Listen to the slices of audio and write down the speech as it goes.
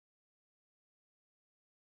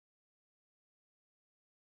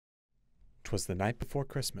'Twas the night before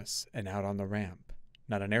Christmas, and out on the ramp,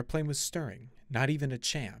 not an airplane was stirring, not even a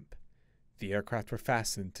champ. The aircraft were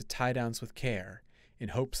fastened to tiedowns with care, in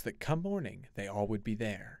hopes that come morning they all would be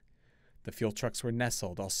there. The fuel trucks were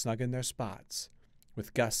nestled all snug in their spots,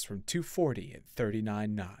 with gusts from 240 at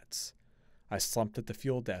 39 knots. I slumped at the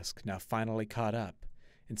fuel desk, now finally caught up,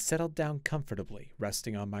 and settled down comfortably,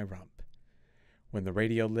 resting on my rump. When the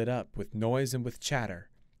radio lit up with noise and with chatter,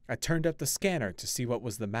 I turned up the scanner to see what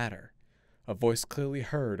was the matter. A voice clearly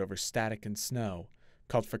heard over static and snow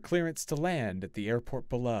called for clearance to land at the airport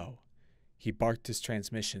below. He barked his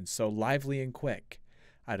transmission so lively and quick,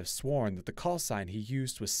 I'd have sworn that the call sign he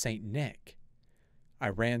used was St. Nick. I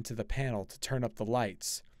ran to the panel to turn up the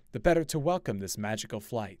lights, the better to welcome this magical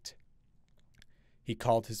flight. He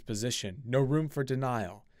called his position, no room for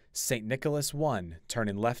denial, St. Nicholas 1,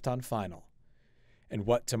 turning left on final. And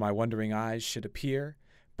what to my wondering eyes should appear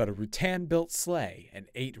but a rattan-built sleigh and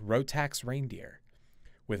 8 Rotax reindeer.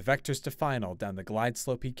 With vectors to final down the glide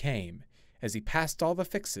slope he came. As he passed all the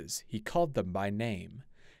fixes, he called them by name.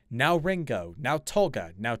 Now Ringo, now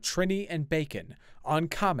Tolga, now Trini and Bacon. On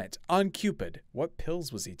Comet, on Cupid, what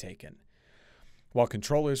pills was he takin'? While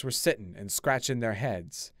controllers were sittin' and scratchin' their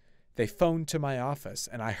heads, they phoned to my office,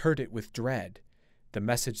 and I heard it with dread. The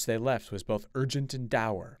message they left was both urgent and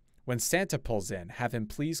dour. When Santa pulls in, have him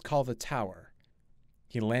please call the tower.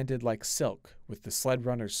 He landed like silk, with the sled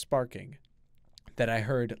runners sparking, that I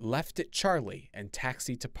heard left at Charlie and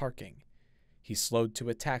taxi to parking. He slowed to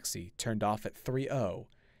a taxi, turned off at 3-0,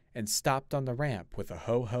 and stopped on the ramp with a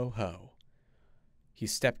ho-ho-ho. He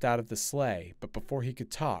stepped out of the sleigh, but before he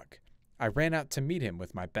could talk, I ran out to meet him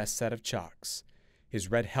with my best set of chalks.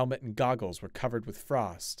 His red helmet and goggles were covered with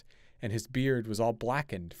frost, and his beard was all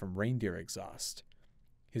blackened from reindeer exhaust.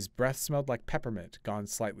 His breath smelled like peppermint gone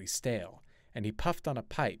slightly stale, and he puffed on a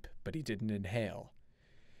pipe, but he didn't inhale.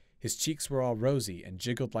 His cheeks were all rosy and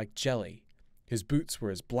jiggled like jelly. His boots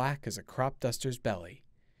were as black as a crop duster's belly.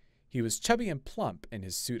 He was chubby and plump in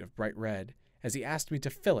his suit of bright red, as he asked me to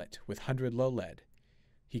fill it with 100 low-lead.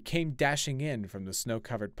 He came dashing in from the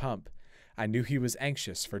snow-covered pump. I knew he was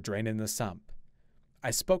anxious for drainin' the sump.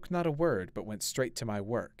 I spoke not a word, but went straight to my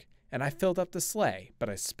work, and I filled up the sleigh, but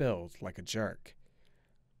I spilled like a jerk.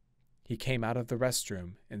 He came out of the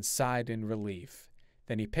restroom and sighed in relief.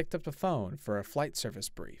 Then he picked up the phone for a flight service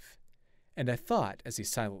brief. And I thought, as he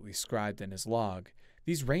silently scribed in his log,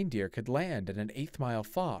 these reindeer could land in an 8th-mile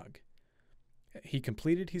fog. He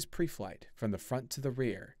completed his pre-flight from the front to the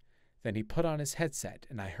rear. Then he put on his headset,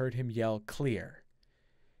 and I heard him yell, "Clear."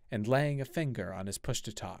 And laying a finger on his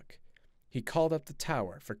push-to-talk, he called up the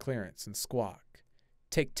tower for clearance and squawk.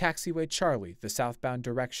 "Take taxiway Charlie, the southbound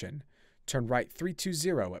direction. Turn right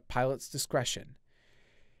 320 at pilot's discretion."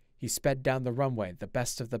 He sped down the runway, the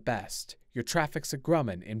best of the best. "Your traffic's a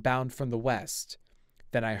grumman, inbound from the west."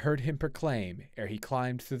 Then I heard him proclaim, ere he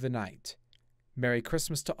climbed through the night, "Merry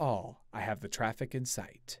Christmas to all, I have the traffic in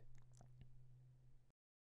sight."